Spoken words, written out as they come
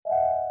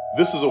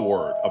This is A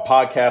Word, a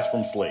podcast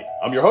from Slate.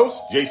 I'm your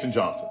host, Jason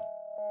Johnson.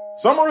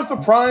 Summer is the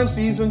prime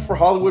season for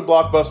Hollywood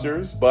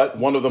blockbusters, but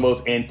one of the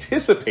most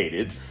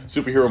anticipated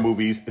superhero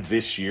movies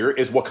this year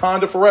is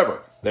Wakanda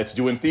Forever. That's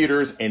due in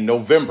theaters in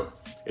November.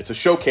 It's a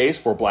showcase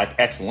for Black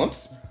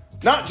excellence,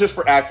 not just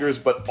for actors,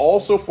 but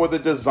also for the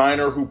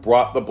designer who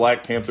brought the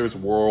Black Panther's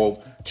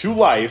world to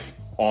life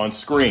on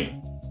screen.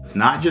 It's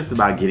not just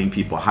about getting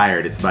people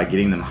hired, it's about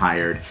getting them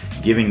hired,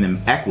 giving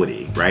them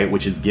equity, right?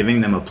 Which is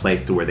giving them a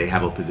place to where they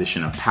have a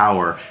position of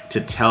power to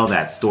tell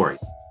that story.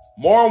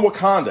 More on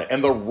Wakanda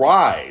and the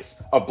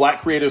rise of Black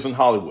creators in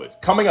Hollywood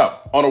coming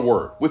up on A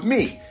Word with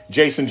me,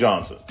 Jason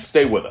Johnson.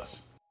 Stay with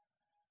us.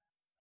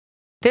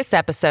 This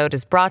episode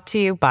is brought to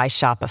you by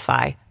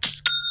Shopify.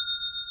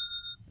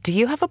 Do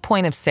you have a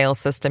point of sale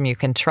system you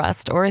can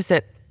trust, or is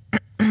it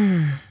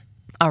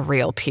a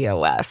real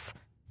POS?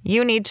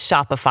 You need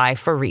Shopify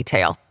for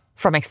retail.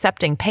 From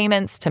accepting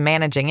payments to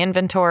managing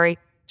inventory,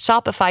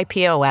 Shopify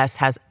POS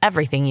has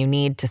everything you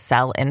need to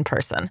sell in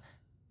person.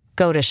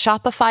 Go to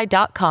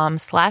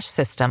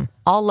shopify.com/system,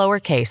 all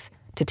lowercase,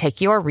 to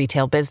take your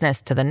retail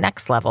business to the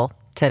next level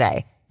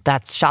today.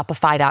 That's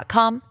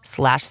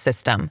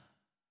shopify.com/system.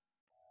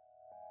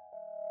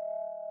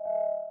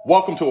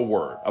 Welcome to A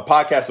Word, a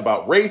podcast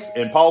about race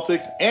and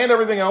politics and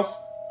everything else.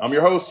 I'm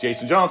your host,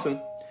 Jason Johnson.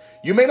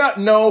 You may not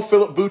know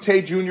Philip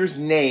Boutté Jr.'s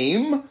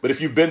name, but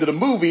if you've been to the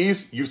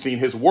movies, you've seen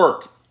his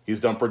work.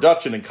 He's done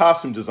production and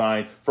costume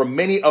design for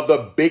many of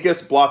the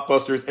biggest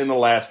blockbusters in the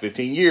last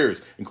 15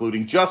 years,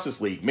 including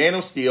Justice League, Man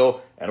of Steel,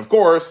 and of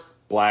course,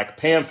 Black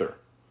Panther.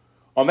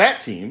 On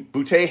that team,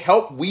 Boutté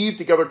helped weave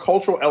together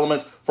cultural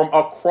elements from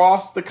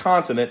across the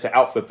continent to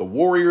outfit the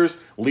warriors,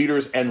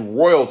 leaders, and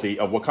royalty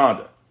of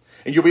Wakanda.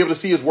 And you'll be able to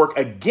see his work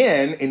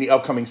again in the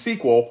upcoming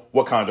sequel,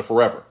 Wakanda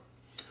Forever.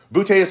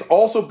 Boutté is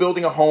also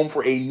building a home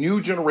for a new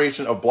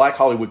generation of Black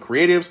Hollywood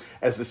creatives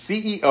as the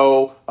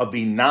CEO of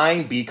the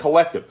 9B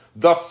Collective,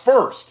 the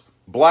first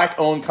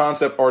Black-owned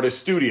concept artist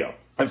studio.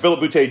 And Philip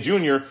Boutté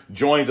Jr.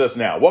 joins us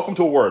now. Welcome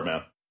to A Word,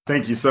 man.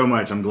 Thank you so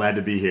much. I'm glad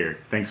to be here.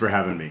 Thanks for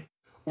having me.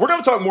 We're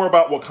going to talk more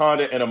about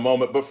Wakanda in a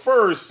moment, but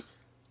first,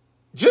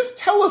 just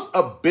tell us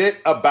a bit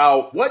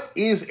about what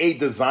is a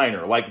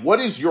designer? Like, what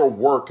is your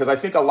work? Because I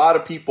think a lot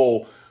of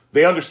people,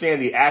 they understand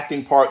the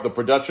acting part, the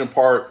production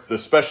part, the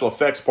special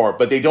effects part,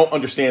 but they don't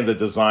understand the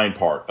design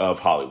part of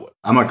Hollywood.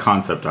 I'm a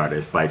concept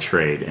artist by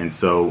trade. And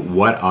so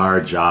what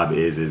our job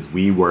is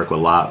we work a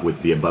lot with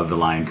the above the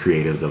line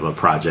creatives of a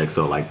project.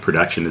 So like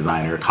production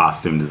designer,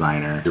 costume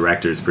designer,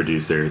 directors,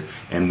 producers,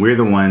 and we're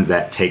the ones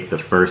that take the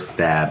first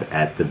stab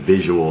at the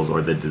visuals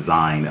or the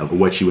design of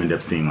what you end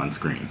up seeing on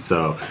screen.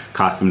 So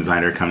costume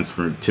designer comes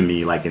to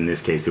me, like in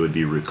this case, it would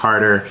be Ruth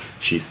Carter.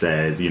 She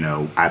says,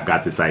 I've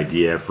got this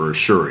idea for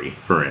Shuri,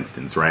 for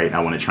instance, right? I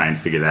want to try and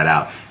figure that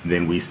out.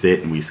 Then we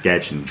sit and we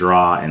sketch and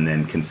draw and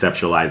then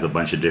conceptualize a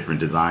bunch of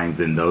different designs.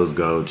 Then those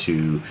go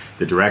to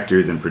the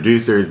directors and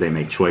producers. They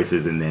make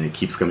choices, and then it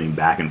keeps coming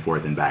back and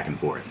forth and back and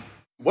forth.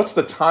 What's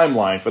the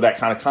timeline for that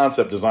kind of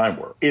concept design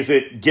work? Is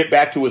it get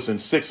back to us in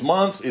 6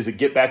 months? Is it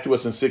get back to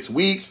us in 6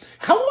 weeks?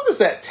 How long does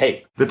that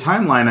take? The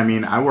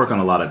timeline, I work on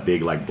a lot of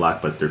big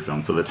blockbuster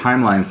films. So the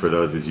timeline for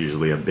those is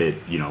usually a bit,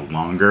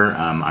 longer.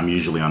 I'm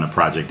usually on a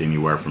project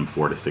anywhere from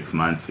 4 to 6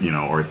 months,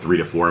 or 3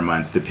 to 4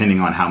 months, depending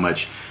on how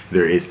much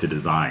there is to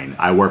design.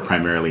 I work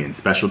primarily in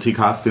specialty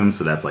costumes.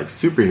 So that's like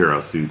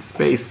superhero suits,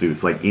 space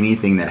suits, like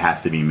anything that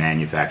has to be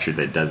manufactured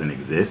that doesn't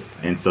exist.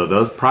 And so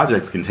those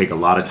projects can take a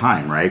lot of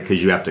time, right?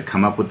 Because you have to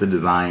come up with the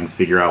design,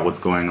 figure out what's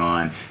going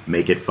on,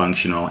 make it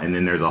functional. And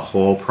then there's a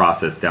whole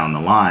process down the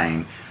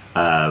line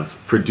of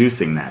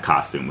producing that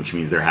costume, which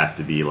means there has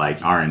to be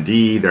like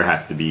R&D, there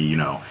has to be,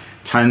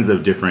 tons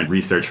of different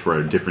research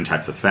for different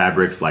types of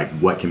fabrics, like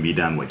what can be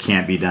done, what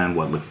can't be done,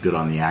 what looks good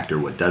on the actor,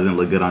 what doesn't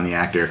look good on the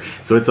actor.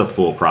 So it's a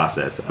full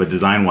process. But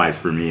design-wise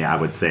for me, I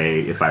would say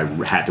if I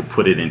had to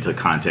put it into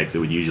context, it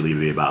would usually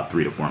be about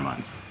 3 to 4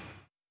 months.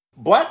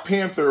 Black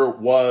Panther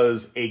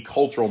was a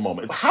cultural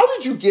moment. How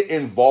did you get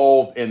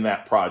involved in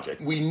that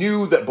project? We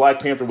knew that Black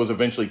Panther was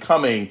eventually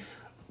coming.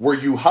 Were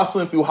you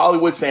hustling through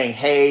Hollywood saying,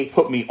 hey,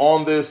 put me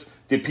on this?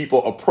 Did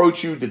people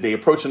approach you? Did they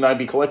approach the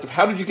 9B Collective?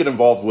 How did you get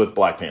involved with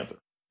Black Panther?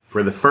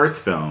 For the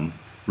first film,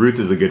 Ruth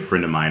is a good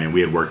friend of mine, and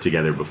we had worked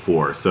together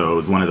before. So it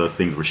was one of those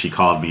things where she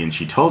called me and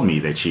she told me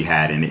that she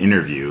had an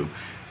interview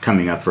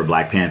coming up for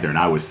Black Panther, and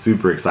I was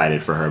super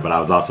excited for her, but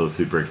I was also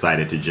super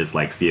excited to just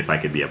see if I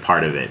could be a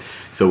part of it.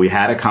 So we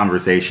had a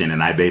conversation,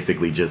 and I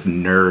basically just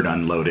nerd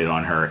unloaded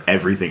on her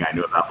everything I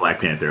knew about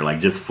Black Panther,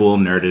 just full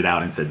nerded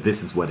out and said,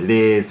 this is what it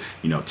is.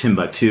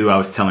 Timbuktu, I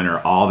was telling her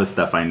all the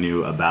stuff I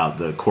knew about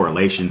the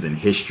correlations in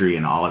history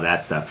and all of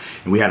that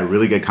stuff. And we had a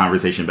really good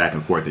conversation back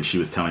and forth, and she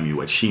was telling me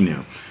what she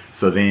knew.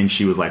 So then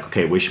she was like,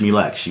 okay, wish me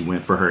luck. She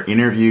went for her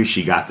interview,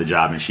 she got the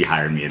job, and she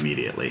hired me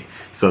immediately.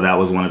 So that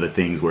was one of the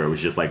things where it was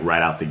just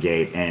right out the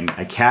gate. And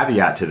a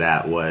caveat to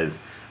that was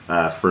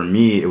For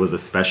me, it was a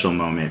special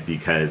moment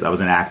because I was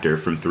an actor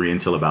from 3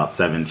 until about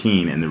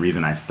 17. And the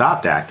reason I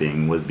stopped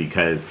acting was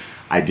because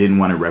I didn't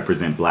want to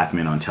represent Black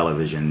men on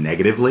television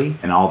negatively,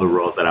 and all the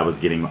roles that I was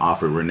getting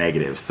offered were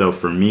negative. So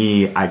for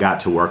me, I got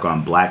to work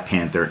on Black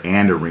Panther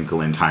and A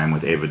Wrinkle in Time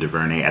with Ava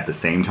DuVernay at the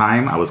same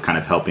time. I was kind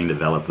of helping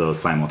develop those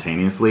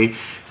simultaneously.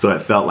 So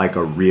it felt like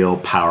a real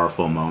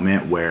powerful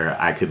moment where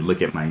I could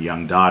look at my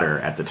young daughter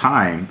at the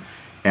time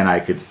and I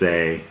could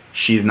say,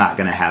 she's not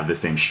going to have the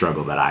same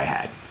struggle that I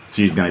had.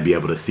 She's going to be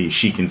able to see,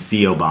 she can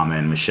see Obama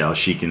and Michelle.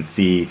 She can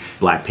see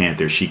Black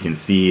Panther. She can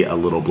see a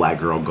little Black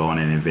girl go on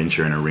an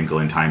adventure in A Wrinkle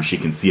in Time. She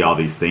can see all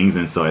these things.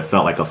 And so it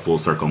felt like a full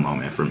circle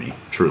moment for me,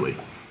 truly.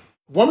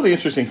 One of the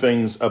interesting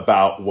things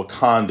about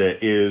Wakanda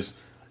is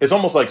it's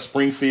almost like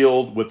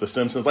Springfield with The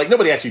Simpsons. Like,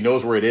 nobody actually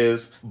knows where it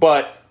is,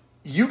 but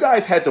you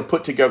guys had to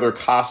put together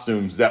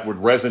costumes that would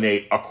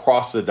resonate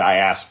across the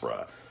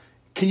diaspora.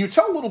 Can you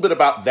tell a little bit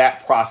about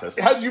that process?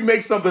 How did you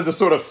make something to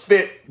sort of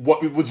fit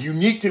what was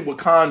unique to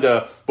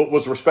Wakanda, but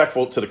was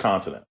respectful to the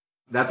continent?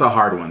 That's a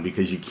hard one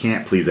because you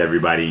can't please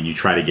everybody and you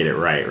try to get it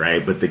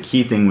right? But the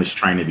key thing was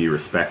trying to be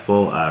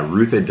respectful.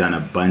 Ruth had done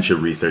a bunch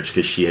of research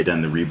because she had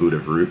done the reboot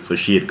of Roots. So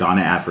she had gone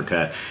to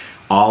Africa.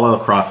 All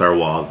across our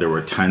walls, there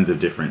were tons of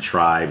different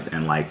tribes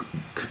and like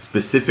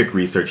specific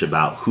research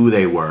about who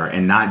they were,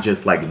 and not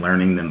just like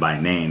learning them by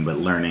name, but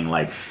learning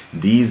like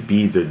these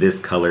beads are this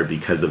color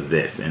because of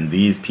this, and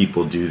these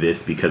people do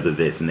this because of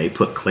this, and they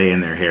put clay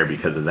in their hair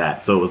because of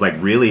that. So it was like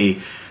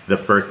really the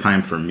first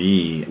time for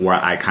me where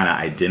I kind of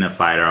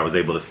identified, or I was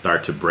able to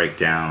start to break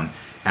down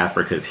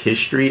Africa's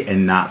history,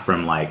 and not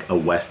from like a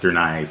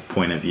westernized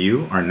point of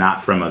view, or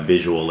not from a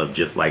visual of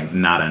just like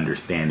not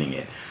understanding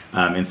it.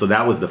 And so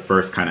that was the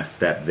first kind of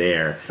step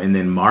there. And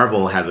then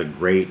Marvel has a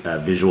great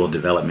visual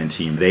development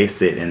team. They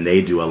sit and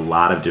they do a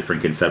lot of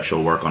different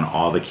conceptual work on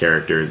all the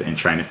characters and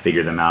trying to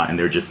figure them out. And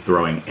they're just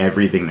throwing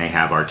everything they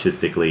have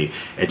artistically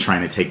at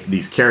trying to take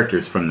these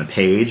characters from the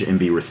page and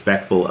be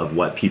respectful of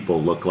what people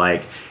look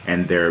like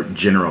and their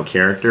general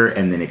character,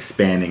 and then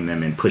expanding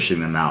them and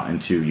pushing them out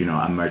into, you know,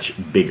 a much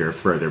bigger,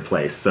 further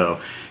place. So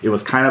it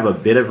was kind of a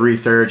bit of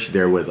research.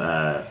 There was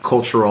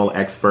cultural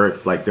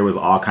experts, like there was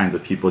all kinds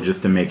of people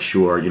just to make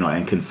sure, you know,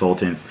 and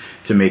consultants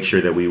to make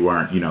sure that we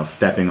weren't, you know,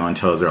 stepping on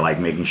toes, or like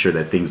making sure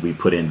that things we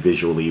put in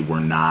visually were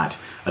not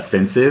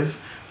offensive.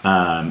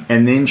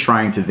 And then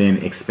trying to then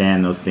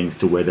expand those things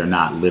to where they're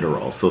not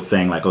literal. So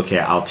saying like, okay,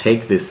 I'll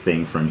take this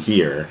thing from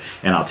here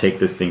and I'll take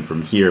this thing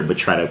from here, but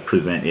try to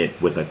present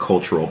it with a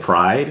cultural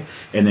pride.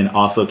 And then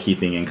also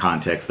keeping in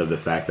context of the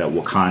fact that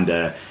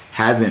Wakanda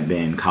hasn't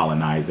been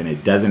colonized and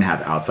it doesn't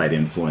have outside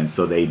influence.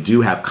 So they do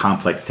have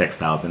complex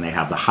textiles and they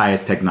have the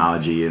highest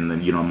technology in the,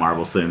 you know,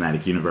 Marvel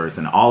Cinematic Universe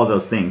and all of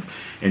those things,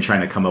 and trying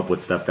to come up with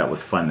stuff that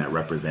was fun that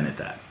represented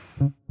that.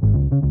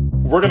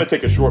 We're going to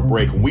take a short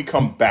break. When we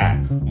come back,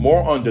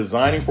 more on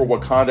designing for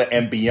Wakanda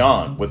and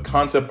beyond with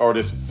concept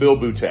artist Phil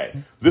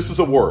Boutte. This is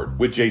A Word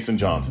with Jason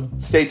Johnson.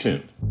 Stay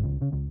tuned.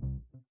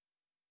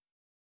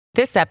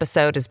 This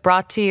episode is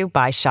brought to you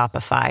by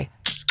Shopify.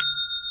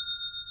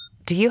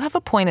 Do you have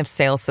a point of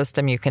sale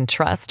system you can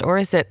trust, or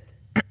is it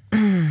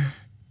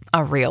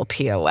a real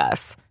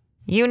POS?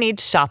 You need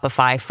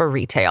Shopify for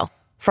retail.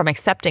 From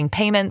accepting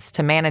payments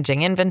to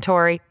managing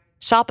inventory,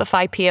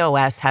 Shopify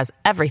POS has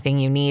everything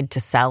you need to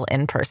sell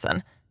in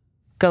person.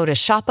 Go to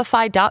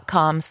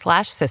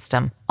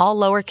shopify.com/system, all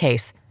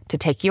lowercase, to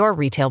take your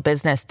retail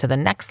business to the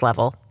next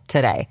level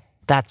today.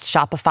 That's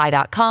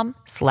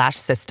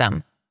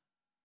shopify.com/system.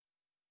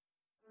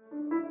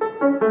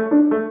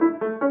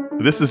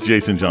 This is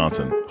Jason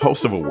Johnson,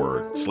 host of A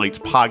Word, Slate's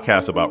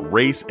podcast about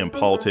race and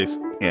politics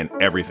and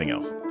everything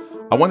else.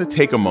 I want to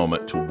take a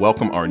moment to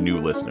welcome our new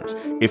listeners.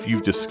 If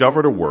you've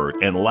discovered A Word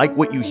and like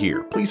what you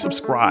hear, please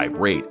subscribe,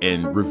 rate,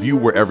 and review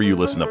wherever you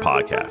listen to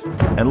podcasts.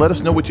 And let us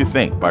know what you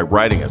think by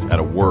writing us at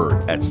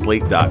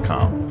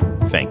aword@slate.com.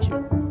 Thank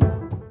you.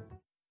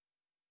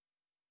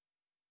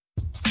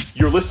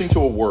 You're listening to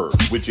A Word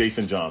with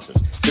Jason Johnson.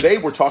 Today,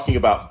 we're talking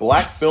about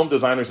Black film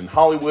designers in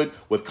Hollywood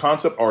with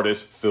concept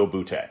artist Phil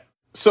Boutte.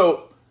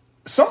 So,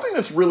 something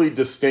that's really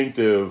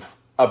distinctive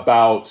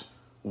about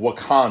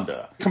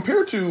Wakanda,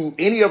 compared to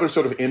any other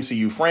sort of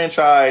MCU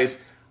franchise,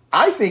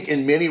 I think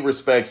in many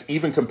respects,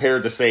 even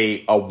compared to,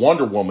 say, a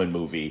Wonder Woman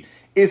movie,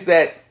 is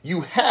that you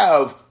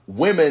have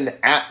women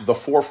at the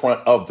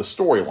forefront of the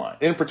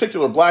storyline. In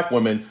particular, Black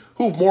women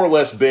who've more or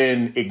less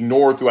been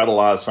ignored throughout a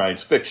lot of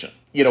science fiction.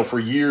 You know, for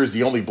years,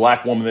 the only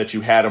Black woman that you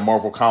had in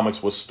Marvel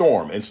Comics was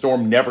Storm, and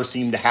Storm never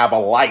seemed to have a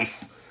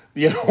life.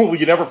 You know,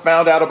 you never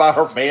found out about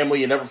her family,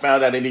 you never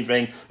found out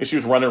anything, and she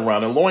was running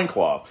around in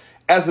loincloth.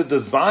 As a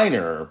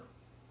designer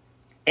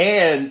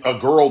and a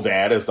girl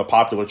dad, as the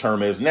popular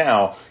term is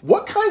now,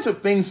 what kinds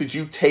of things did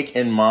you take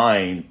in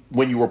mind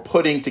when you were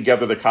putting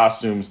together the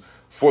costumes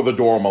for the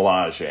Dora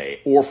Milaje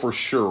or for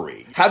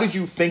Shuri? How did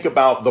you think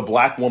about the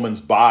Black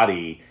woman's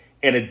body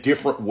in a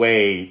different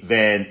way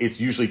than it's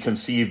usually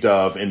conceived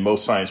of in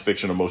most science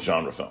fiction or most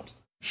genre films?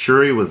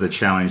 Shuri was a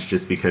challenge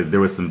just because there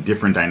was some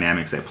different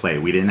dynamics at play.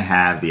 We didn't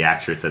have the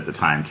actress at the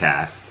time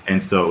cast.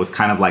 And so it was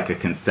kind of like a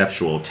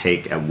conceptual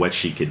take at what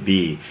she could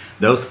be.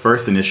 Those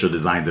first initial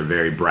designs are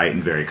very bright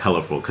and very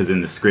colorful because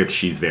in the script,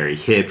 she's very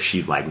hip.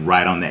 She's like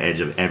right on the edge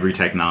of every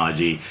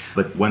technology.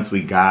 But once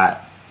we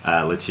got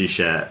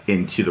Letitia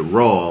into the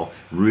role,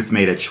 Ruth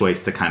made a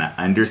choice to kind of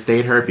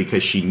understate her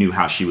because she knew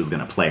how she was going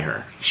to play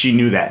her. She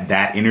knew that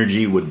that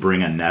energy would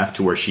bring enough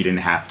to where she didn't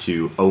have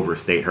to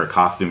overstate her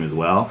costume as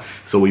well.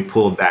 So we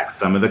pulled back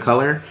some of the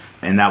color,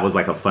 and that was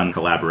like a fun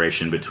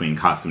collaboration between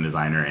costume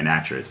designer and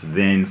actress.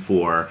 Then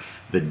for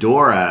the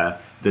Dora,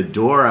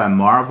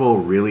 Marvel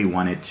really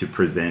wanted to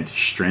present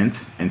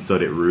strength, and so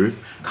did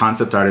Ruth.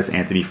 Concept artist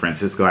Anthony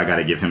Francisco, I got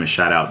to give him a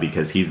shout out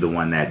because he's the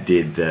one that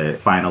did the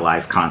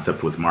finalized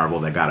concept with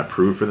Marvel that got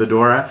approved for the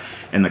Dora.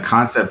 And the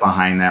concept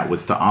behind that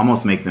was to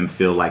almost make them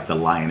feel like the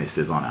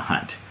lionesses on a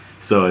hunt.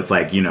 So it's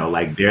like,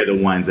 like they're the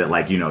ones that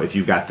if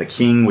you've got the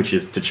king, which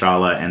is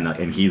T'Challa,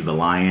 and he's the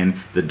lion,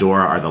 the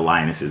Dora are the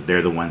lionesses.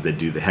 They're the ones that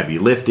do the heavy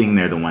lifting.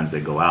 They're the ones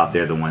that go out.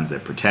 They're the ones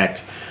that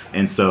protect.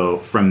 And so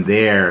from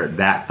there,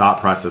 that thought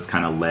process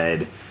kind of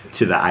led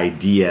to the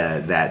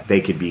idea that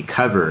they could be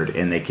covered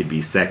and they could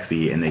be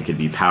sexy and they could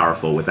be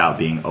powerful without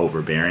being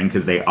overbearing,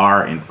 because they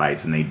are in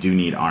fights and they do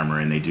need armor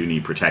and they do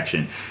need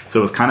protection. So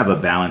it was kind of a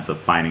balance of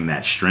finding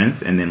that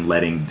strength and then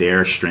letting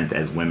their strength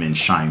as women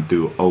shine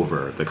through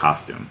over the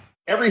costume.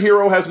 Every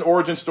hero has an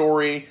origin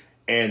story,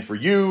 and for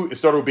you, it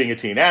started with being a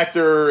teen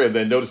actor and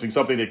then noticing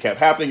something that kept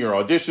happening in your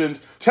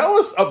auditions. Tell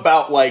us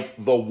about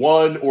the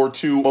one or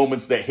two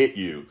moments that hit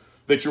you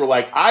that you were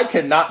like, I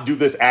cannot do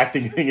this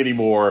acting thing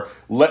anymore.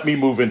 Let me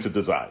move into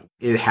design.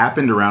 It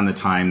happened around the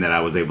time that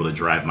I was able to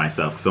drive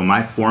myself. So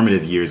my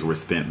formative years were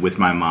spent with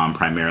my mom,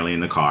 primarily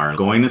in the car,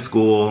 going to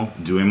school,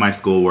 doing my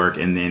schoolwork.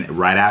 And then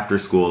right after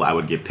school, I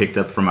would get picked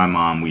up from my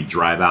mom. We'd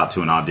drive out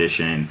to an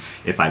audition.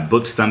 If I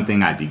booked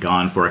something, I'd be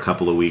gone for a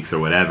couple of weeks or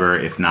whatever.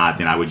 If not,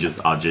 then I would just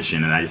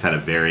audition. And I just had a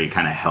very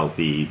kind of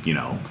healthy,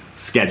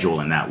 schedule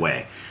in that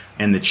way.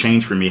 And the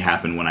change for me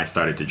happened when I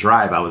started to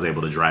drive. I was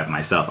able to drive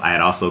myself. I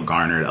had also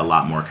garnered a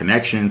lot more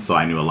connections, so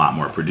I knew a lot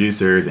more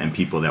producers and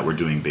people that were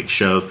doing big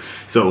shows.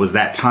 So it was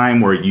that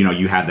time where,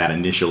 you have that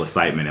initial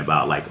excitement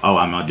about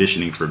I'm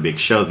auditioning for big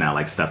shows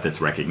now, stuff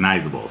that's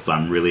recognizable. So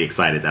I'm really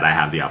excited that I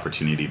have the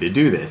opportunity to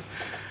do this.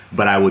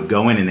 But I would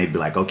go in and they'd be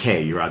like,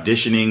 okay, you're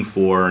auditioning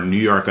for New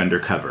York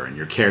Undercover and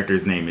your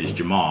character's name is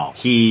Jamal.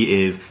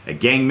 He is a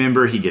gang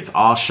member. He gets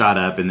all shot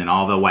up and then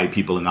all the white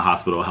people in the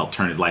hospital help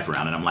turn his life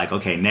around. And I'm like,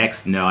 okay,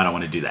 next. No, I don't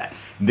want to do that.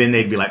 Then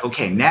they'd be like,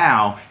 okay,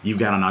 now you've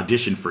got an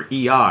audition for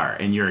ER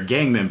and you're a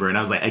gang member. And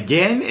I was like,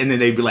 again? And then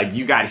they'd be like,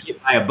 you got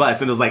hit by a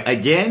bus. And it was like,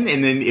 again?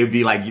 And then it'd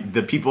be like,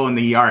 the people in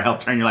the ER help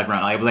turn your life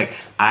around. I was like,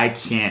 I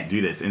can't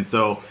do this. And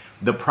so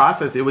the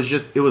process, it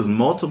was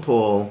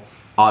multiple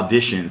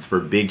auditions for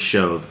big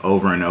shows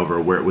over and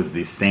over where it was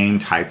the same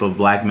type of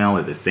black male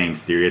or the same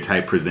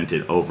stereotype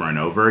presented over and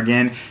over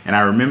again. And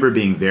I remember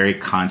being very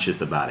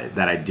conscious about it,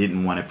 that I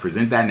didn't want to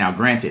present that. Now,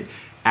 granted,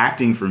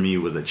 acting for me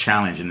was a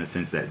challenge in the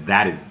sense that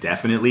that is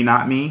definitely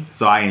not me.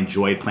 So I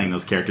enjoyed playing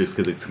those characters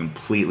because it's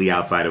completely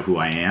outside of who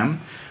I am.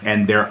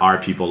 And there are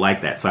people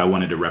like that. So I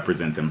wanted to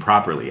represent them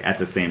properly. At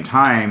the same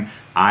time,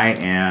 I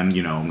am,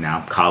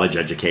 now college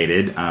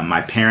educated.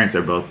 My parents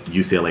are both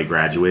UCLA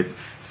graduates.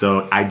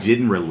 So I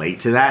didn't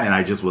relate to that. And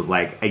I just was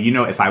like,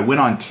 if I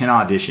went on 10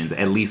 auditions,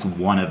 at least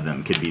one of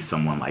them could be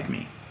someone like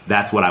me.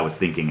 That's what I was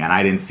thinking. And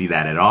I didn't see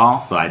that at all.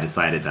 So I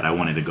decided that I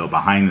wanted to go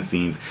behind the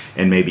scenes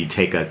and maybe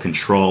take a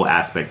control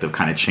aspect of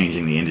kind of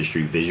changing the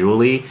industry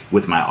visually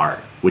with my art,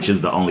 which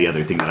is the only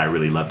other thing that I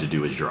really love to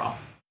do is draw.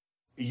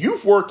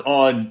 You've worked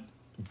on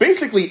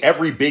basically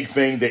every big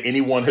thing that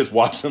anyone has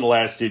watched in the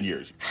last 10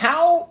 years.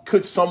 How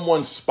could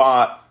someone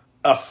spot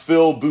a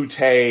Phil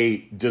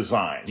Boutet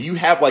design? Do you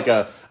have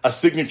a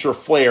signature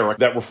flair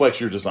that reflects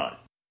your design?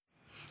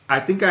 I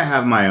think I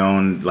have my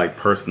own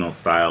personal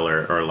style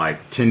or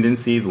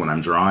tendencies when I'm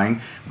drawing,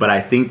 but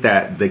I think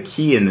that the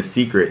key and the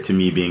secret to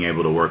me being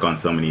able to work on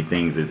so many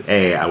things is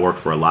I work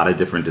for a lot of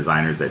different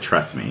designers that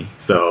trust me.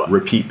 So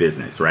repeat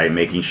business, right?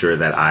 Making sure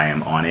that I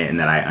am on it and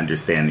that I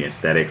understand the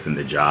aesthetics and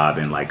the job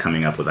and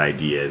coming up with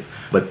ideas.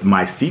 But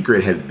my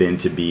secret has been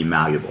to be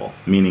malleable,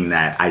 meaning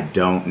that I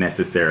don't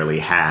necessarily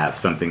have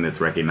something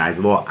that's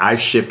recognizable. I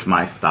shift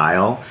my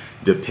style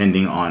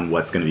depending on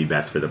what's going to be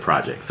best for the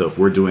project. So if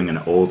we're doing an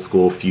old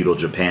school feudal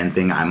Japan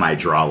thing, I might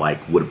draw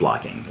wood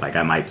blocking.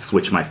 I might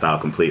switch my style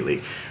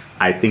completely.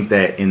 I think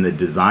that in the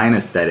design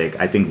aesthetic,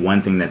 I think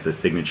one thing that's a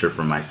signature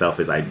for myself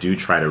is I do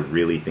try to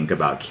really think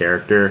about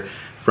character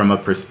from a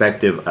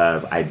perspective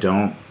of I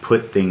don't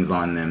put things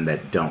on them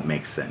that don't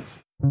make sense.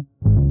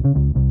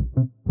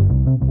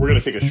 We're going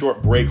to take a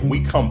short break. When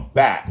we come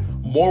back,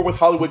 more with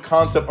Hollywood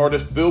concept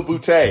artist Phil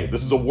Boutet.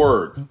 This is A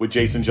Word with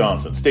Jason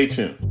Johnson. Stay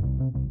tuned.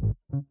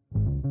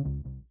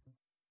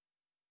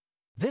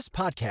 This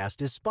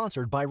podcast is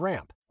sponsored by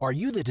Ramp. Are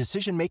you the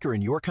decision maker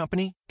in your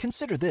company?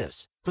 Consider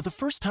this. For the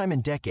first time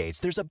in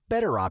decades, there's a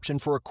better option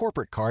for a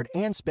corporate card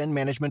and spend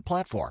management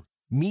platform.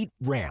 Meet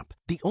Ramp,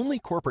 the only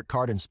corporate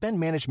card and spend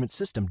management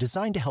system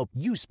designed to help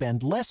you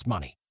spend less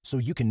money so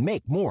you can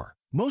make more.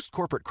 Most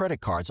corporate credit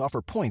cards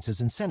offer points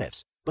as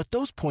incentives, but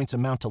those points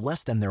amount to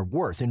less than their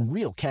worth in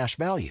real cash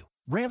value.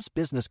 Ramp's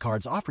business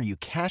cards offer you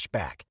cash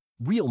back,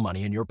 real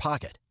money in your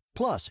pocket.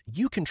 Plus,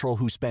 you control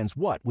who spends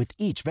what with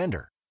each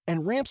vendor.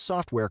 And Ramp's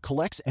software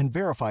collects and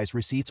verifies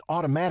receipts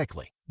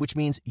automatically, which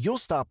means you'll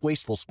stop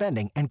wasteful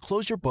spending and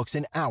close your books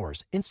in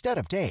hours instead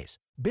of days.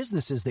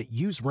 Businesses that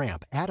use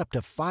Ramp add up to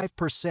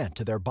 5%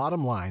 to their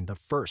bottom line the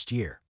first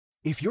year.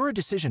 If you're a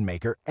decision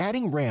maker,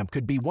 adding Ramp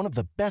could be one of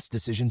the best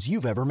decisions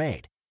you've ever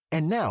made.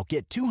 And now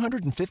get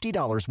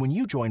 $250 when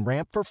you join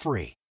Ramp for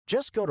free.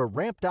 Just go to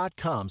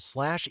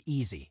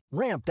ramp.com/easy.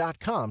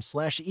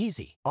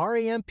 Ramp.com/easy.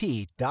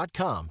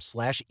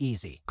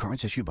 RAMP.com/easy.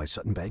 Cards issued by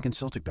Sutton Bank and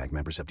Celtic Bank,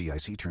 members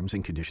FDIC. Terms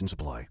and conditions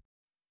apply.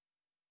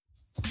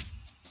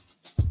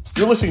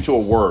 You're listening to A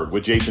Word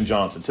with Jason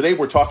Johnson. Today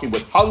we're talking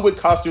with Hollywood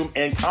costume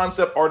and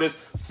concept artist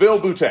Phil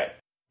Boutte.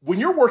 When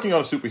you're working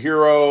on a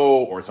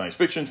superhero or a science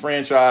fiction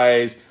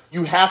franchise,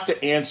 you have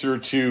to answer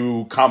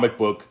to comic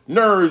book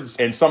nerds,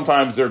 and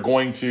sometimes they're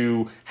going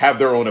to have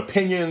their own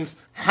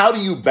opinions. How do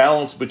you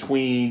balance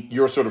between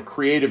your sort of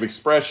creative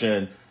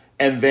expression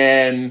and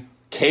then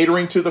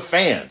catering to the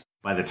fans?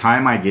 By the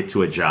time I get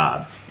to a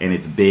job and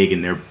it's big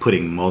and they're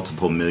putting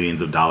multiple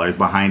millions of dollars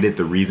behind it,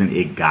 the reason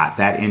it got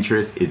that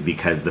interest is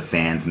because the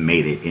fans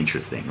made it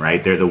interesting,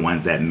 right? They're the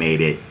ones that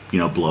made it,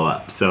 blow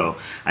up. So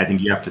I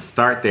think you have to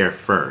start there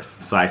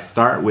first. So I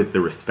start with the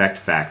respect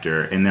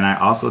factor, and then I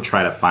also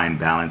try to find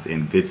balance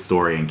in good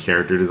story and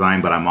character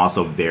design, but I'm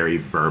also very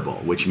verbal,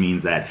 which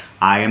means that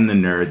I am the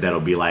nerd that'll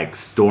be like,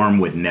 Storm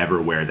would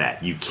never wear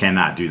that. You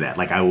cannot do that.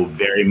 Like, I will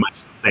very much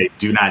say,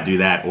 do not do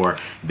that, or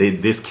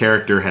this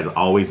character has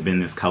always been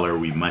this color,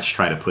 we must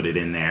try to put it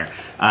in there.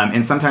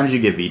 And sometimes you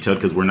get vetoed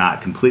because we're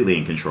not completely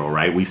in control,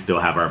 right? We still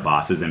have our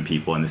bosses and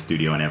people in the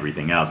studio and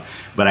everything else.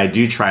 But I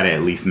do try to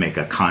at least make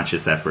a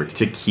conscious effort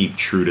to keep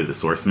true to the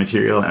source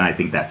material, and I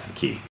think that's the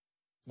key.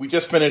 We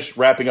just finished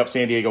wrapping up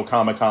San Diego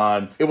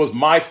Comic-Con. It was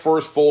my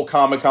first full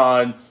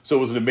Comic-Con, so it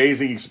was an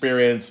amazing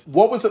experience.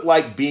 What was it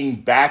like being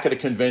back at a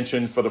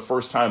convention for the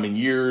first time in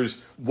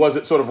years? Was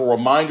it sort of a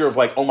reminder of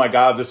like, oh my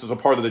God, this is a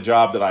part of the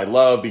job that I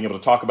love, being able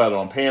to talk about it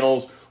on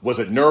panels? Was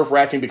it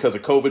nerve-wracking because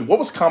of COVID? What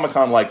was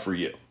Comic-Con like for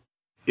you?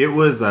 It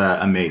was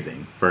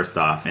amazing, first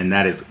off, and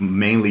that is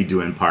mainly due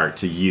in part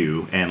to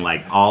you and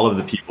like all of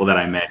the people that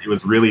I met. It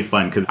was really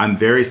fun because I'm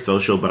very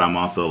social, but I'm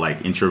also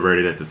like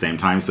introverted at the same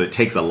time. So it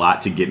takes a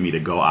lot to get me to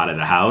go out of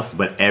the house.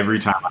 But every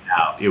time I'm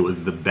out, it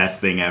was the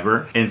best thing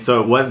ever. And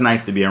so it was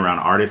nice to be around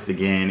artists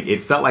again.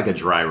 It felt like a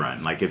dry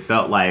run. Like, it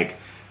felt like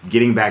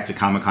getting back to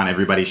Comic-Con,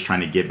 everybody's trying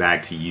to get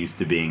back to used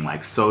to being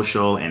like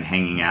social and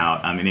hanging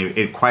out. And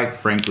it quite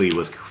frankly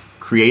was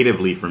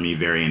creatively for me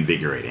very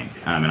invigorating.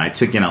 And I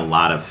took in a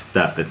lot of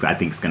stuff that I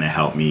think is going to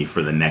help me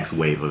for the next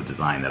wave of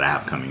design that I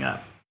have coming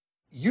up.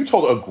 You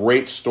told a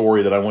great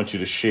story that I want you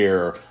to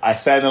share. I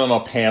sat down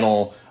on a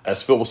panel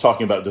as Phil was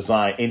talking about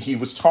design, and he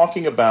was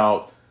talking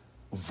about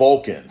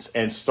Vulcans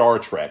and Star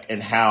Trek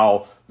and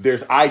how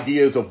there's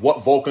ideas of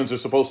what Vulcans are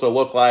supposed to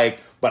look like,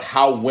 but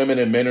how women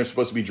and men are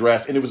supposed to be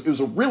dressed. And it was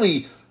a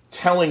really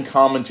telling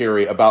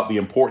commentary about the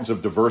importance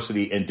of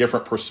diversity and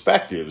different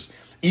perspectives,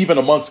 even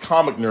amongst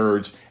comic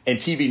nerds and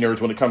TV nerds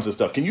when it comes to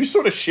stuff. Can you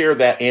sort of share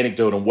that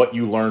anecdote and what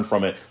you learned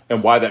from it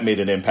and why that made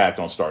an impact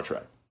on Star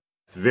Trek?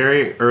 It's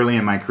very early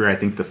in my career. I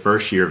think the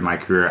first year of my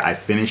career, I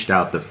finished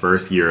out the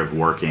first year of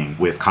working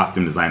with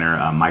costume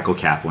designer Michael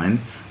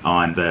Kaplan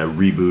on the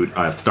reboot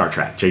of Star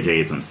Trek, J.J.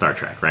 Abrams' Star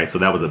Trek, right? So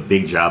that was a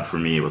big job for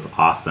me. It was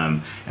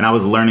awesome. And I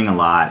was learning a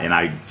lot, and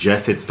I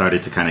just had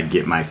started to kind of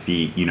get my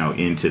feet,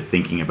 into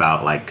thinking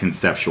about like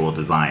conceptual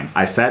design.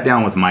 I sat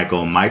down with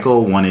Michael.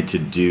 Michael wanted to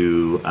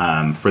do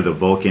for the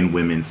Vulcan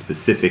women,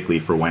 specifically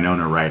for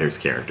Winona Ryder's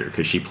character,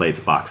 because she played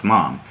Spock's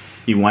mom.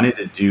 He wanted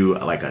to do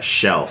like a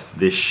shelf,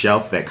 this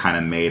shelf that kind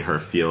of made her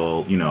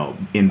feel,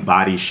 in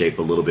body shape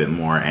a little bit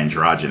more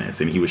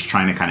androgynous. And he was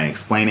trying to kind of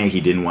explain it. He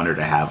didn't want her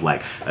to have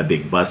like a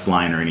big bust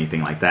line or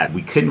anything like that.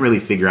 We couldn't really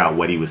figure out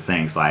what he was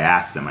saying. So I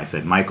asked him, I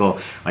said, Michael,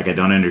 like, I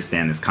don't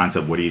understand this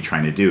concept. What are you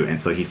trying to do? And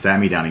so he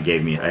sat me down and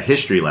gave me a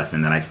history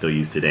lesson that I still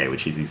use today,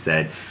 which is, he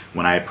said,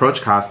 when I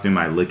approach costume,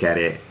 I look at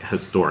it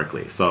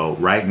historically. So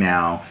right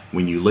now,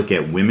 when you look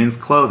at women's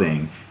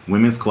clothing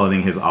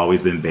has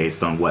always been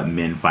based on what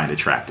men find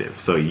attractive.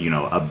 So,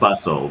 a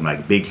bustle,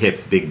 like big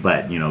hips, big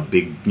butt,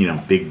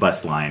 big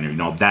bust line,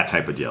 or, that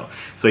type of deal.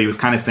 So he was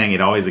kind of saying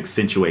it always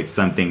accentuates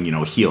something,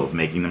 heels,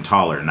 making them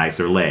taller,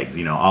 nicer legs,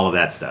 all of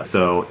that stuff.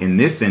 So in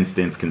this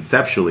instance,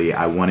 conceptually,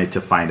 I wanted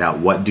to find out,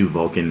 what do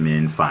Vulcan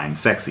men find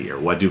sexy, or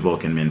what do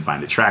Vulcan men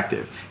find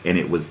attractive? And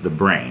it was the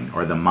brain,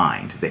 or the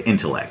mind, the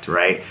intellect,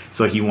 right?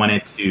 So he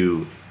wanted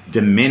to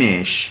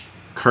diminish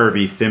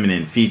curvy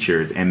feminine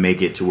features and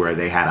make it to where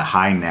they had a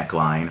high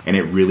neckline, and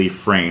it really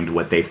framed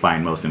what they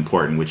find most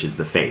important, which is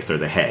the face or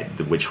the head,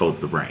 which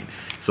holds the brain.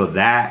 So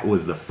that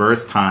was the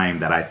first time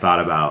that I thought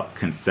about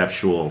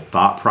conceptual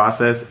thought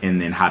process and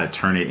then how to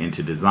turn it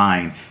into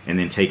design, and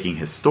then taking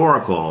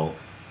historical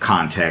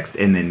context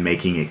and then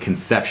making it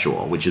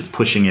conceptual, which is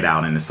pushing it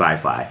out into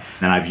sci-fi.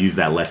 And I've used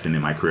that lesson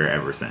in my career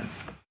ever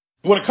since.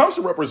 When it comes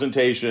to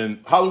representation,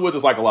 Hollywood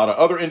is like a lot of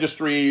other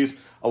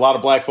industries. A lot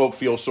of Black folk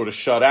feel sort of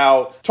shut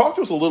out. Talk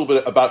to us a little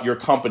bit about your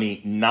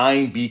company,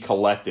 9B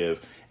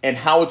Collective, and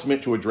how it's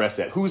meant to address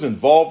that. Who's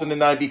involved in the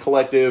 9B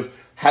Collective?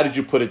 How did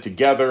you put it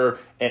together?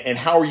 And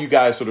how are you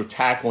guys sort of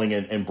tackling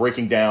and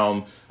breaking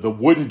down the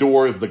wooden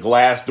doors, the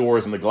glass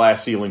doors, and the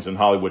glass ceilings in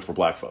Hollywood for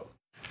Black folk?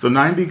 So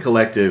 9B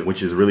Collective, which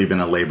has really been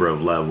a labor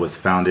of love, was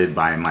founded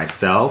by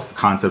myself,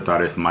 concept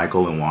artist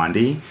Michael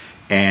Nwandi,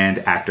 and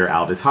actor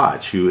Aldis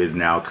Hodge, who is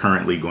now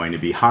currently going to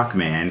be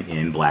Hawkman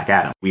in Black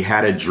Adam. We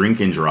had a drink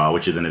and draw,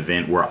 which is an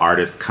event where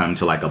artists come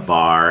to like a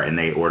bar and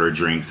they order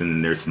drinks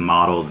and there's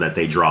models that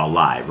they draw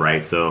live,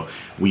 right? So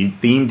we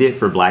themed it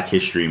for Black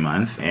History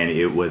Month, and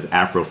it was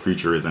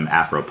Afrofuturism,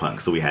 Afropunk.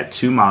 So we had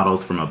 2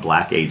 models from a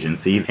Black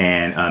agency,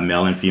 and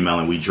male and female,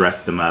 and we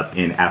dressed them up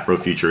in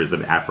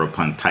Afrofuturism,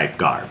 Afropunk type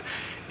garb.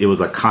 It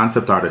was a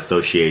concept art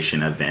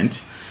association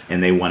event,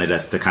 and they wanted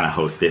us to kind of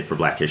host it for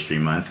Black History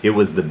Month. It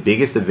was the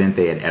biggest event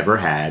they had ever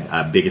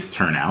had, biggest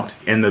turnout.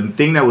 And the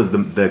thing that was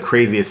the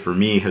craziest for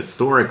me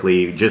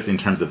historically, just in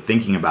terms of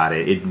thinking about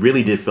it, it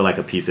really did feel like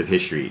a piece of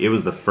history. It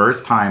was the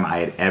first time I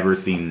had ever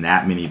seen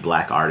that many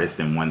Black artists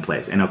in one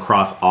place and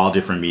across all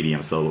different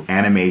mediums. So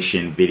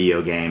animation,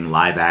 video game,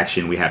 live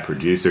action. We had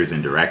producers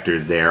and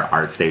directors there.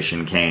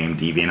 ArtStation came,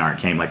 DeviantArt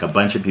came, like a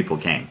bunch of people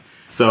came.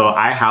 So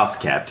I house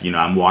kept,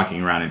 I'm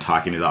walking around and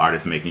talking to the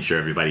artists, making sure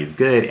everybody's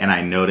good. And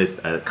I noticed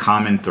a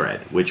common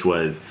thread, which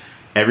was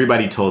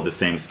everybody told the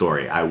same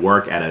story. I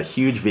work at a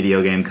huge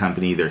video game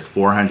company. There's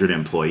 400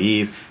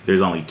 employees.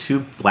 There's only 2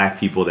 Black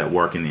people that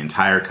work in the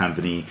entire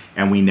company,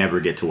 and we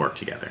never get to work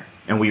together.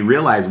 And we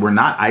realized we're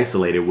not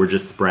isolated. We're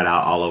just spread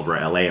out all over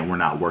LA and we're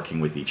not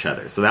working with each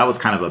other. So that was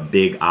kind of a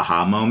big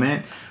aha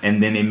moment.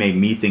 And then it made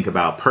me think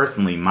about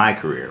personally my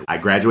career. I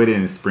graduated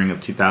in the spring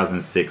of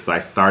 2006. So I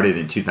started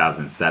in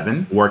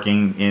 2007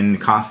 working in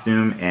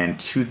costume, and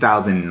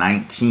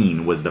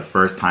 2019 was the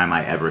first time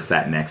I ever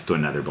sat next to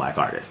another Black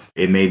artist.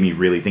 It made me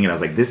really think, and I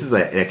was like, this is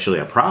actually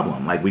a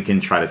problem. Like, we can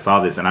try to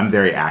solve this. And I'm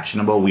very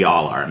actionable. We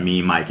all are.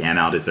 Me, Mike, and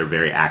Aldis are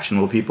very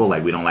actionable people.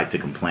 Like, we don't like to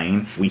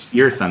complain. If we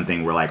hear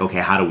something, we're like,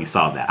 okay, how do we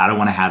solve that? I don't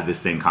want to have this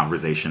same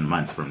conversation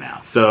months from now.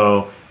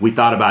 So we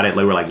thought about it.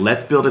 Like, we're like,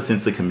 let's build a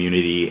sense of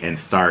community and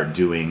start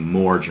doing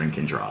more drink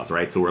and draws,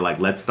 right? So we're like,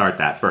 let's start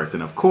that first.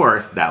 And of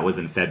course, that was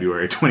in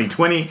February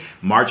 2020,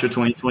 March of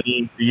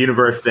 2020. The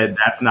universe said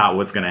that's not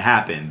what's going to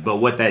happen. But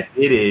what that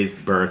did is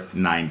birthed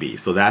 9B.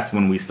 So that's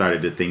when we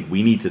started to think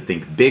we need to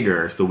think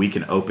bigger so we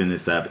can open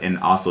this up. And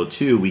also,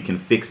 too, we can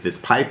fix this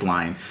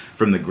pipeline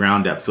from the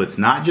ground up. So it's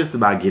not just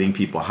about getting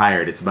people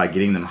hired. It's about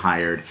getting them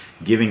hired,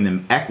 giving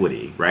them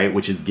equity, right?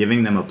 Which is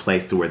giving them a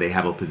place to where they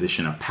have a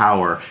position of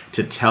power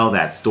to tell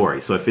that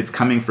story. So if it's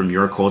coming from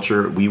your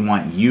culture, we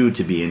want you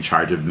to be in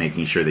charge of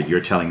making sure that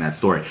you're telling that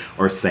story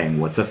or saying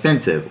what's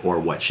offensive or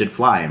what should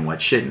fly and what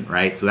shouldn't,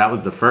 right? So that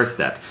was the first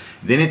step.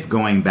 Then it's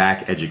going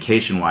back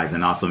education-wise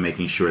and also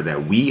making sure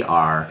that we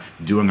are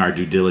doing our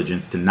due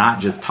diligence to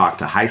not just talk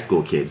to high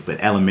school kids, but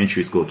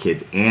elementary school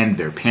kids and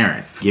their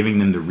parents, giving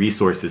them the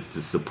resources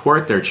to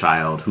support their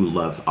child who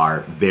loves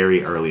art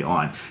very early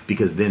on,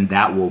 because then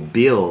that will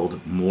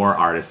build more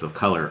artists of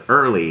color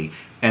early.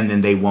 And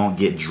then they won't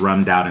get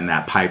drummed out in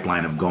that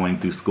pipeline of going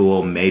through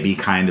school, maybe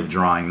kind of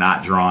drawing,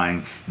 not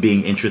drawing,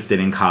 being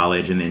interested in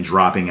college, and then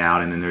dropping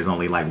out. And then there's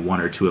only like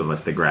 1 or 2 of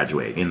us that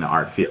graduate in the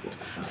art field.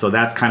 So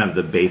that's kind of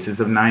the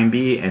basis of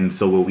 9B. And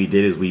so what we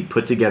did is we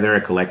put together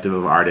a collective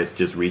of artists,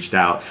 just reached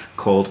out,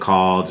 cold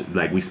called.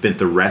 Like, we spent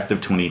the rest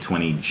of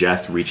 2020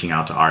 just reaching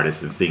out to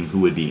artists and seeing who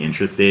would be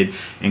interested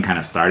in kind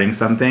of starting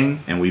something.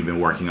 And we've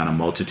been working on a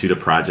multitude of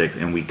projects,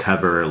 and we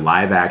cover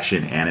live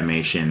action,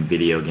 animation,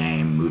 video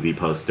game, movie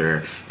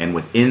poster. And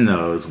within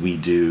those, we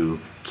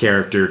do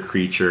character,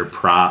 creature,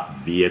 prop,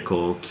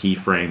 vehicle,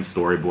 keyframe,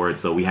 storyboard.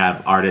 So we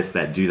have artists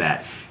that do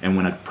that. And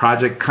when a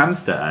project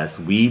comes to us,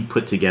 we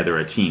put together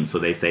a team. So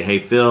they say, hey,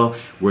 Phil,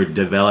 we're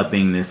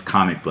developing this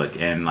comic book.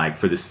 And like,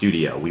 for the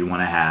studio, we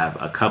want to have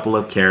a couple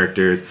of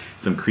characters,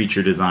 some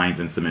creature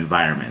designs, and some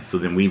environments. So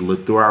then we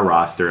look through our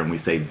roster and we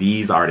say,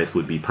 these artists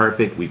would be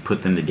perfect. We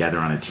put them together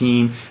on a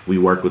team. We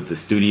work with the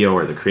studio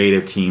or the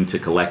creative team to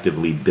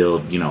collectively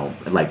build,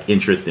 like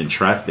interest and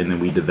trust. And then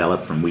we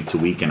develop from week to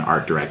week and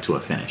art direct to a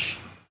finish.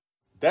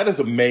 That is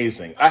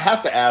amazing. I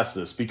have to ask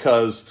this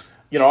because,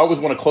 I always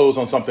want to close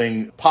on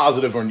something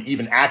positive or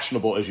even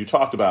actionable, as you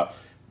talked about.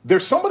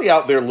 There's somebody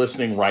out there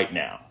listening right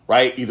now,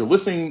 right? Either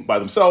listening by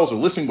themselves or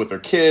listening with their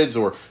kids,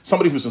 or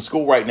somebody who's in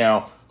school right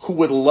now who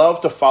would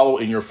love to follow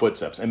in your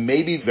footsteps. And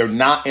maybe they're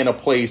not in a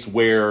place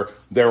where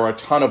there are a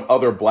ton of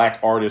other Black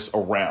artists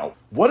around.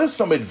 What is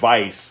some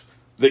advice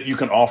that you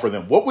can offer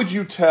them? What would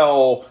you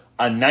tell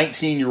a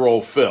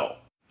 19-year-old Phil?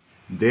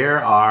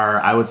 There are,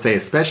 I would say,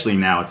 especially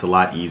now, it's a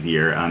lot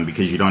easier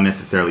because you don't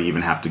necessarily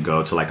even have to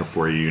go to like a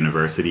four-year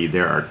university.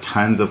 There are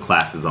tons of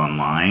classes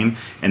online,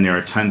 and there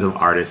are tons of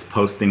artists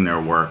posting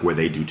their work where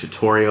they do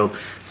tutorials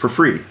for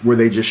free, where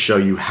they just show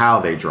you how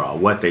they draw,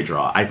 what they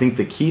draw. I think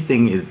the key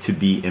thing is to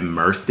be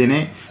immersed in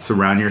it,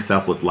 surround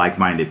yourself with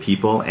like-minded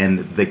people,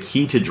 and the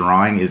key to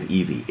drawing is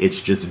easy.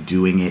 It's just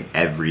doing it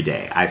every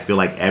day. I feel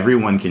like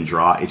everyone can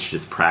draw. It's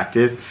just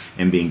practice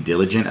and being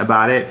diligent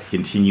about it,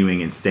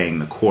 continuing and staying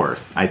the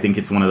course. I think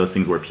it's one of those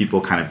things where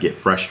people kind of get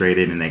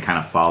frustrated and they kind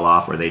of fall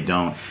off, or they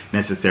don't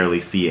necessarily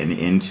see an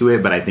end to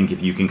it. But I think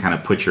if you can kind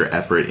of put your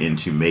effort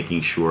into making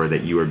sure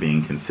that you are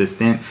being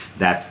consistent,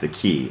 that's the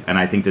key. And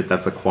I think that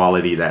that's a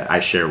quality that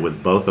I share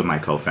with both of my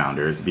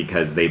co-founders,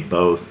 because they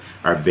both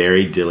are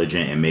very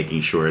diligent in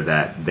making sure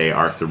that they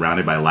are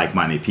surrounded by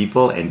like-minded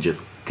people and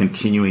just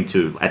continuing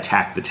to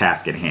attack the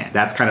task at hand.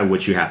 That's kind of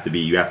what you have to be.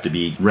 You have to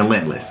be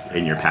relentless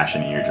in your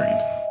passion and your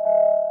dreams.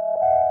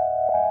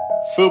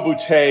 Phil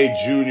Boutte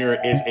Jr.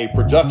 is a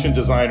production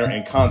designer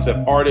and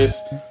concept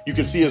artist. You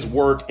can see his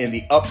work in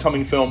the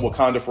upcoming film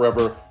Wakanda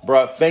Forever.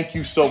 Bruh, thank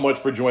you so much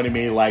for joining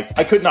me. Like,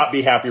 I could not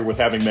be happier with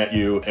having met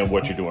you and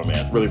what you're doing,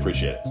 man. Really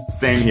appreciate it.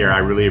 Same here. I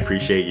really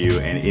appreciate you.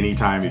 And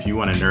anytime, if you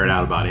want to nerd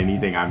out about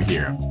anything, I'm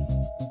here.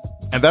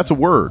 And that's a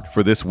word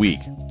for this week.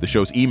 The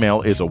show's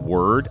email is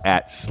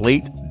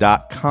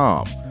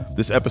aword@slate.com.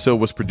 This episode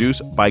was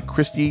produced by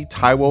Christy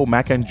Taiwo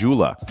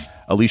Makanjula.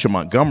 Alicia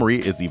Montgomery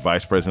is the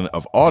vice president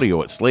of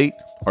audio at Slate.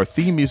 Our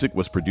theme music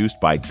was produced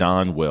by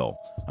Don Will.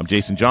 I'm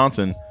Jason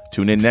Johnson.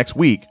 Tune in next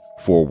week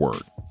for a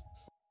word.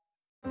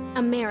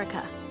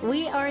 America.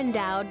 We are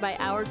endowed by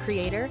our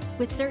Creator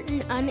with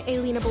certain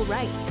unalienable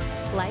rights: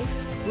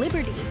 life,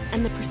 liberty,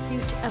 and the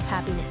pursuit of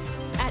happiness.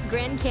 At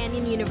Grand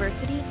Canyon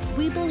University,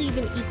 we believe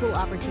in equal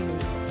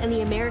opportunity, and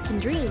the American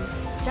dream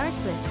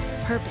starts with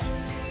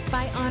purpose.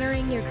 By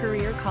honoring your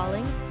career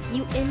calling,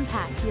 you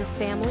impact your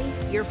family,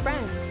 your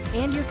friends,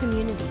 and your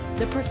community.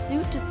 The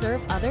pursuit to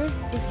serve others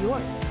is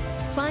yours.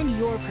 Find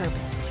your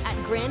purpose at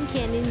Grand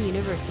Canyon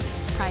University.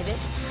 Private,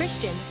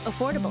 Christian,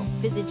 affordable.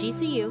 Visit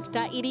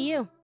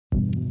gcu.edu.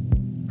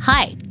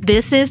 Hi,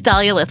 this is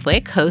Dahlia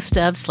Lithwick, host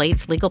of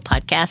Slate's legal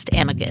podcast,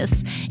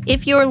 Amicus.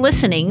 If you're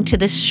listening to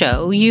this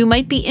show, you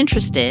might be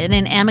interested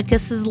in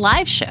Amicus's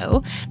live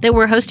show that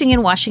we're hosting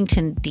in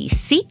Washington,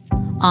 D.C.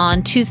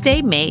 on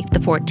Tuesday, May the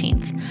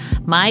 14th.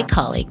 My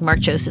colleague, Mark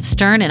Joseph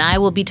Stern, and I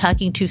will be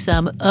talking to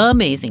some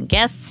amazing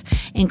guests,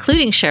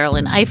 including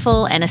Sherrilyn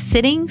Ifill and a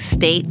sitting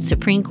state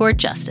Supreme Court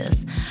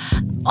justice,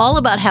 all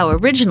about how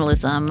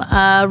originalism,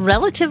 a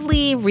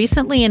relatively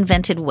recently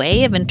invented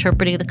way of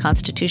interpreting the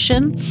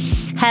Constitution,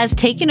 has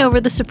taken over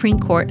the Supreme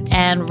Court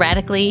and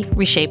radically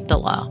reshaped the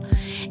law.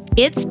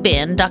 It's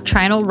been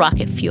doctrinal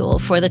rocket fuel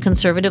for the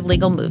conservative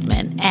legal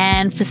movement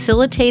and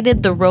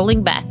facilitated the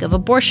rolling back of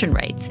abortion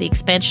rights, the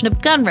expansion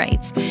of gun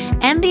rights,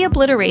 and the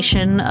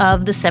obliteration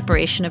of the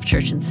separation of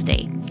church and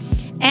state.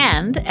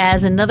 And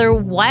as another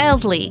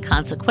wildly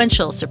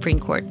consequential Supreme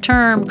Court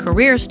term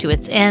careers to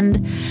its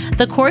end,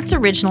 the court's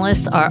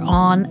originalists are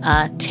on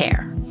a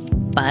tear.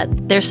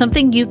 But there's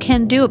something you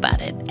can do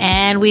about it,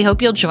 and we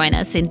hope you'll join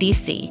us in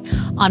D.C.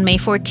 on May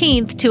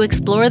 14th to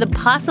explore the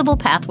possible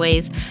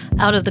pathways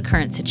out of the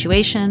current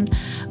situation.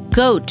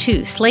 Go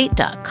to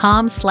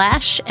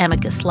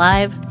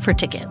slate.com/amicuslive for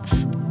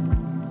tickets.